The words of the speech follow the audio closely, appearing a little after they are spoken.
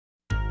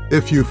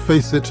If you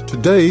face it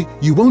today,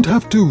 you won't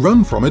have to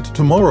run from it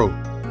tomorrow.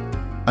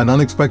 An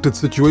unexpected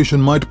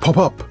situation might pop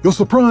up. You're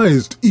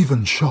surprised,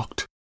 even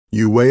shocked.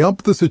 You weigh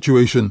up the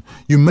situation.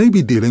 You may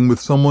be dealing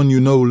with someone you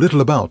know little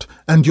about,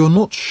 and you're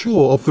not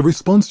sure of the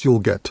response you'll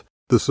get.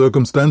 The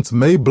circumstance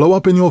may blow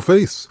up in your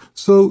face,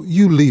 so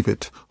you leave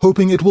it,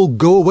 hoping it will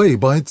go away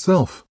by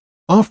itself.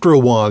 After a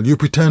while, you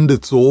pretend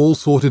it's all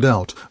sorted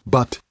out,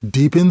 but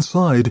deep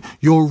inside,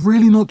 you're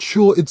really not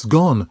sure it's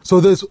gone, so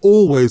there's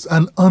always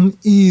an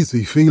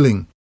uneasy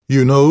feeling.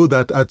 You know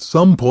that at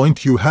some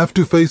point you have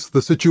to face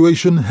the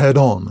situation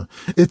head-on.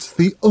 It's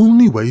the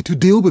only way to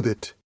deal with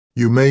it.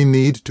 You may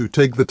need to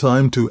take the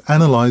time to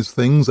analyze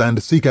things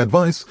and seek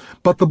advice,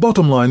 but the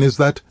bottom line is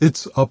that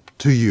it's up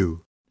to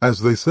you. As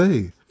they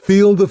say,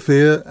 feel the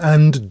fear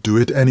and do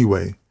it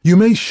anyway. You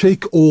may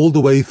shake all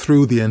the way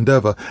through the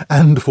endeavor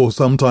and for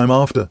some time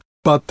after,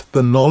 but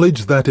the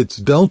knowledge that it's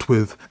dealt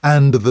with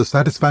and the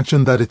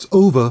satisfaction that it's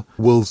over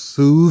will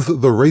soothe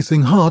the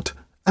racing heart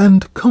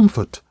and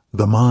comfort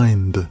the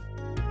mind.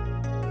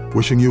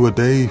 Wishing you a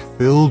day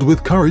filled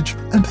with courage,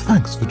 and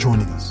thanks for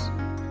joining us.